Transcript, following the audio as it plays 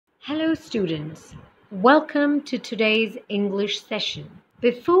Hello, students. Welcome to today's English session.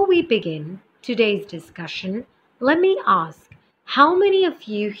 Before we begin today's discussion, let me ask how many of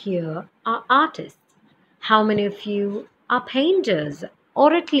you here are artists? How many of you are painters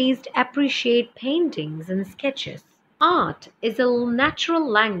or at least appreciate paintings and sketches? Art is a natural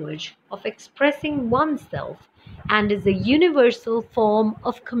language of expressing oneself and is a universal form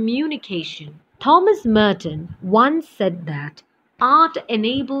of communication. Thomas Merton once said that art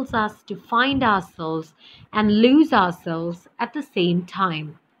enables us to find ourselves and lose ourselves at the same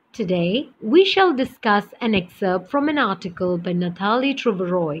time. Today, we shall discuss an excerpt from an article by Nathalie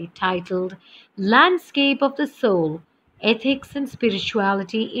Trevorroy titled Landscape of the Soul, Ethics and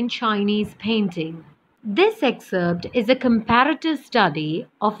Spirituality in Chinese Painting. This excerpt is a comparative study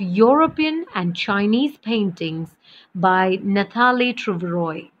of European and Chinese paintings by Nathalie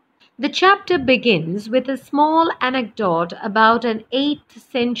Trevorroy. The chapter begins with a small anecdote about an 8th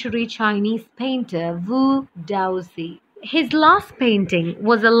century Chinese painter, Wu Daozi. His last painting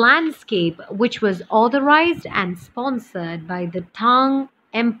was a landscape which was authorized and sponsored by the Tang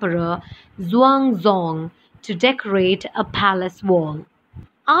Emperor Xuanzong to decorate a palace wall.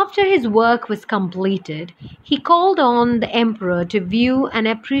 After his work was completed, he called on the emperor to view and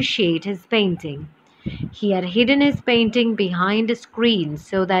appreciate his painting. He had hidden his painting behind a screen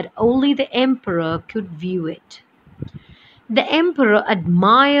so that only the emperor could view it. The emperor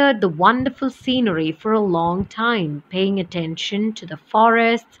admired the wonderful scenery for a long time, paying attention to the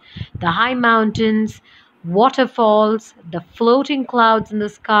forests, the high mountains, waterfalls, the floating clouds in the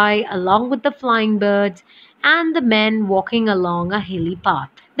sky, along with the flying birds and the men walking along a hilly path.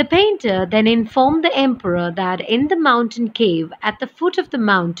 The painter then informed the emperor that in the mountain cave at the foot of the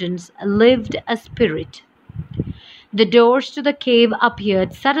mountains lived a spirit. The doors to the cave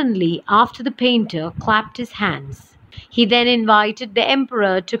appeared suddenly after the painter clapped his hands. He then invited the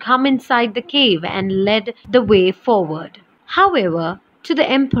emperor to come inside the cave and led the way forward. However, to the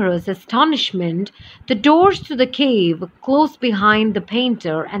emperor's astonishment, the doors to the cave closed behind the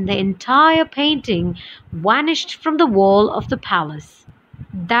painter and the entire painting vanished from the wall of the palace.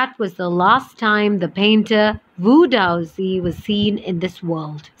 That was the last time the painter Wu Daozi was seen in this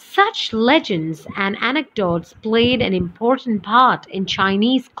world. Such legends and anecdotes played an important part in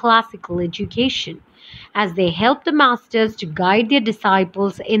Chinese classical education, as they helped the masters to guide their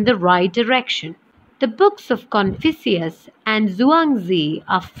disciples in the right direction. The books of Confucius and Zhuangzi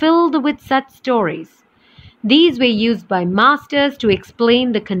are filled with such stories. These were used by masters to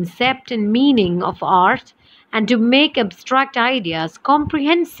explain the concept and meaning of art and to make abstract ideas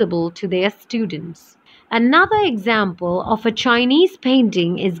comprehensible to their students. Another example of a Chinese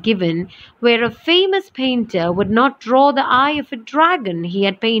painting is given where a famous painter would not draw the eye of a dragon he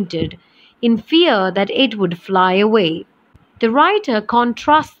had painted in fear that it would fly away. The writer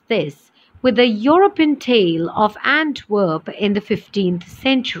contrasts this with the European tale of Antwerp in the 15th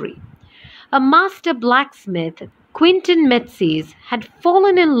century. A master blacksmith, Quentin Metzys, had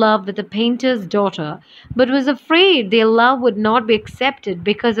fallen in love with the painter's daughter, but was afraid their love would not be accepted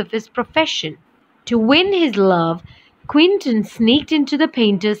because of his profession. To win his love, Quentin sneaked into the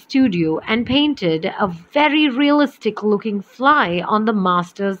painter's studio and painted a very realistic-looking fly on the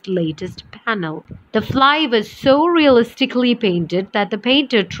master's latest panel. The fly was so realistically painted that the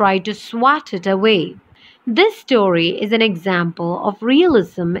painter tried to swat it away. This story is an example of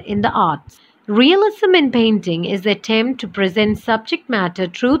realism in the arts. Realism in painting is the attempt to present subject matter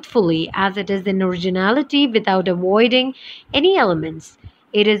truthfully as it is in originality without avoiding any elements.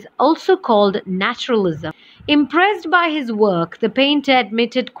 It is also called naturalism. Impressed by his work, the painter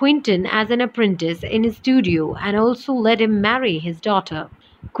admitted Quentin as an apprentice in his studio and also let him marry his daughter.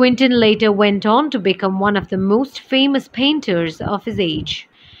 Quentin later went on to become one of the most famous painters of his age.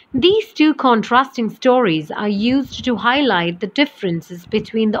 These two contrasting stories are used to highlight the differences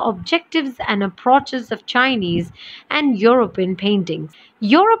between the objectives and approaches of Chinese and European paintings.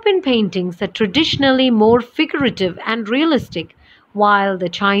 European paintings are traditionally more figurative and realistic, while the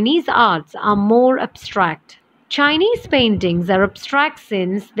Chinese arts are more abstract. Chinese paintings are abstract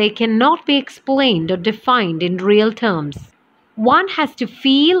since they cannot be explained or defined in real terms. One has to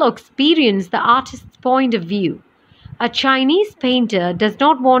feel or experience the artist's point of view. A Chinese painter does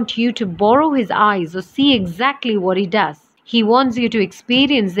not want you to borrow his eyes or see exactly what he does. He wants you to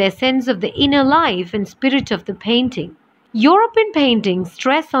experience the essence of the inner life and spirit of the painting. European paintings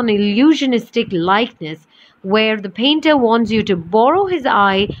stress on illusionistic likeness, where the painter wants you to borrow his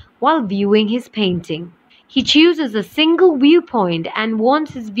eye while viewing his painting. He chooses a single viewpoint and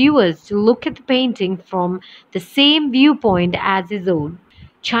wants his viewers to look at the painting from the same viewpoint as his own.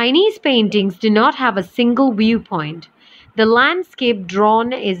 Chinese paintings do not have a single viewpoint. The landscape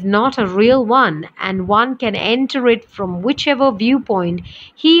drawn is not a real one, and one can enter it from whichever viewpoint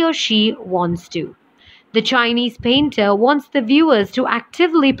he or she wants to. The Chinese painter wants the viewers to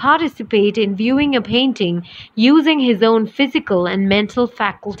actively participate in viewing a painting using his own physical and mental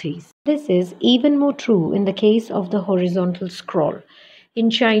faculties. This is even more true in the case of the horizontal scroll. In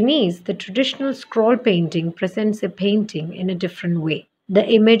Chinese, the traditional scroll painting presents a painting in a different way. The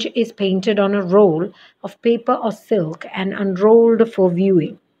image is painted on a roll of paper or silk and unrolled for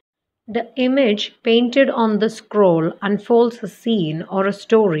viewing. The image painted on the scroll unfolds a scene or a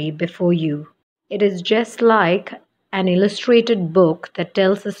story before you. It is just like an illustrated book that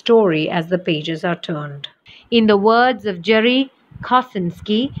tells a story as the pages are turned. In the words of Jerry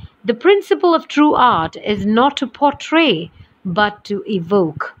Kosinski, the principle of true art is not to portray, but to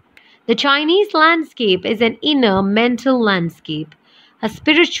evoke. The Chinese landscape is an inner mental landscape, a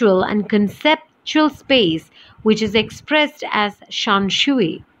spiritual and conceptual space which is expressed as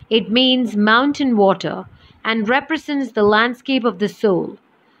shanshui. It means mountain water and represents the landscape of the soul.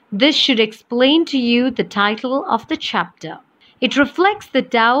 This should explain to you the title of the chapter. It reflects the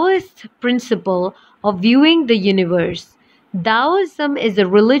Taoist principle of viewing the universe. Taoism is a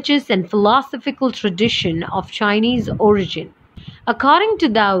religious and philosophical tradition of Chinese origin. According to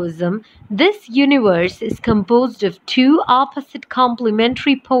Taoism, this universe is composed of two opposite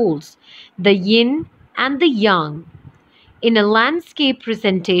complementary poles, the yin and the yang. In a landscape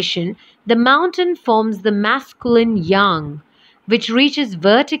presentation, the mountain forms the masculine yang, which reaches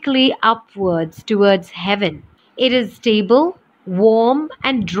vertically upwards towards heaven. It is stable, warm,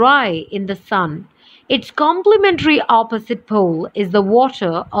 and dry in the sun. Its complementary opposite pole is the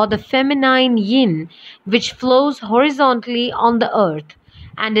water or the feminine yin, which flows horizontally on the earth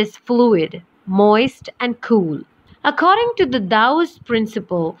and is fluid, moist, and cool. According to the Taoist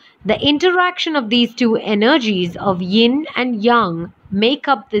principle, the interaction of these two energies of yin and yang make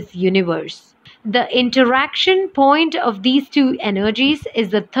up this universe. The interaction point of these two energies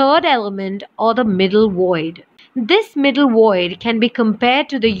is the third element or the middle void. This middle void can be compared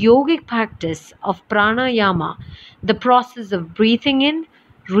to the yogic practice of pranayama, the process of breathing in,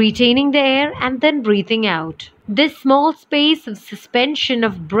 retaining the air, and then breathing out. This small space of suspension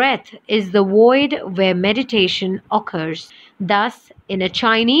of breath is the void where meditation occurs. Thus, in a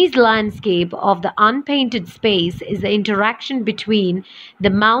Chinese landscape of the unpainted space is the interaction between the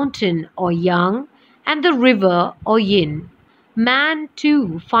mountain or yang and the river or yin. Man,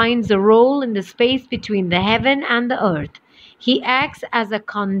 too, finds a role in the space between the heaven and the earth. He acts as a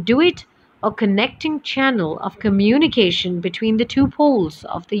conduit or connecting channel of communication between the two poles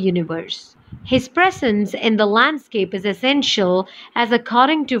of the universe. His presence in the landscape is essential as,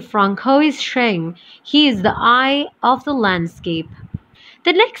 according to Francois Cheng, he is the eye of the landscape.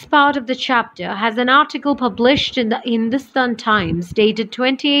 The next part of the chapter has an article published in the Hindustan Times dated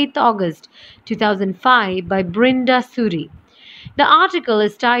 28th August 2005 by Brinda Suri. The article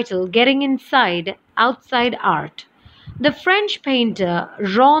is titled Getting Inside Outside Art. The French painter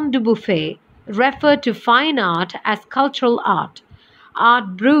Jean Dubuffet referred to fine art as cultural art.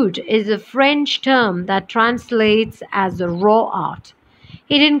 Art brut is a French term that translates as a raw art.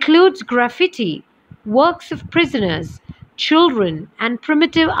 It includes graffiti, works of prisoners, children, and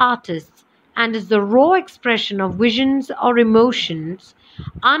primitive artists, and is the raw expression of visions or emotions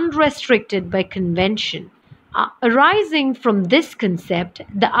unrestricted by convention. Arising from this concept,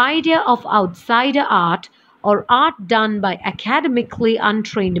 the idea of outsider art or art done by academically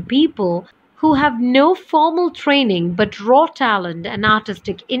untrained people who have no formal training but raw talent and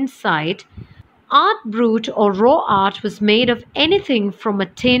artistic insight. Art brut or raw art was made of anything from a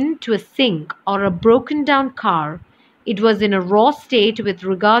tin to a sink or a broken down car. It was in a raw state with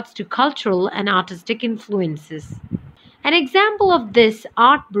regards to cultural and artistic influences. An example of this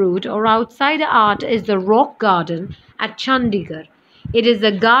art brut or outsider art is the Rock Garden at Chandigarh. It is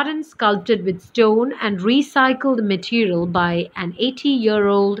a garden sculpted with stone and recycled material by an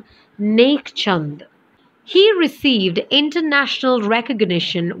 80-year-old Nek Chand. He received international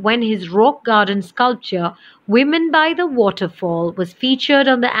recognition when his rock garden sculpture Women by the Waterfall was featured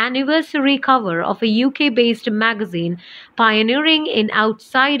on the anniversary cover of a UK-based magazine pioneering in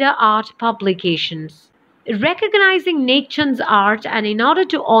outsider art publications. Recognizing Nek Chand's art, and in order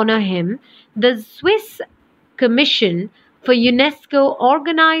to honor him, the Swiss Commission for UNESCO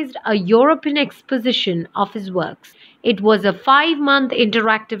organized a European exposition of his works. It was a 5-month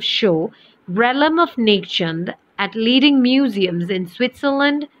interactive show, Realm of Nek Chand, at leading museums in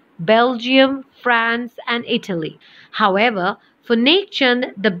Switzerland, Belgium, France, and Italy. However, for Nek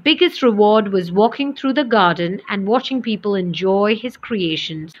Chand, the biggest reward was walking through the garden and watching people enjoy his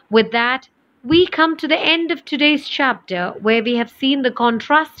creations. With that, we come to the end of today's chapter where we have seen the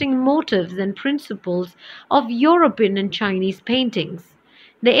contrasting motives and principles of European and Chinese paintings,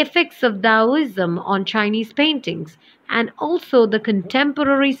 the effects of Taoism on Chinese paintings, and also the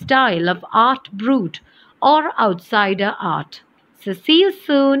contemporary style of art brut or outsider art. So, see you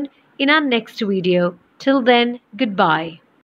soon in our next video. Till then, goodbye.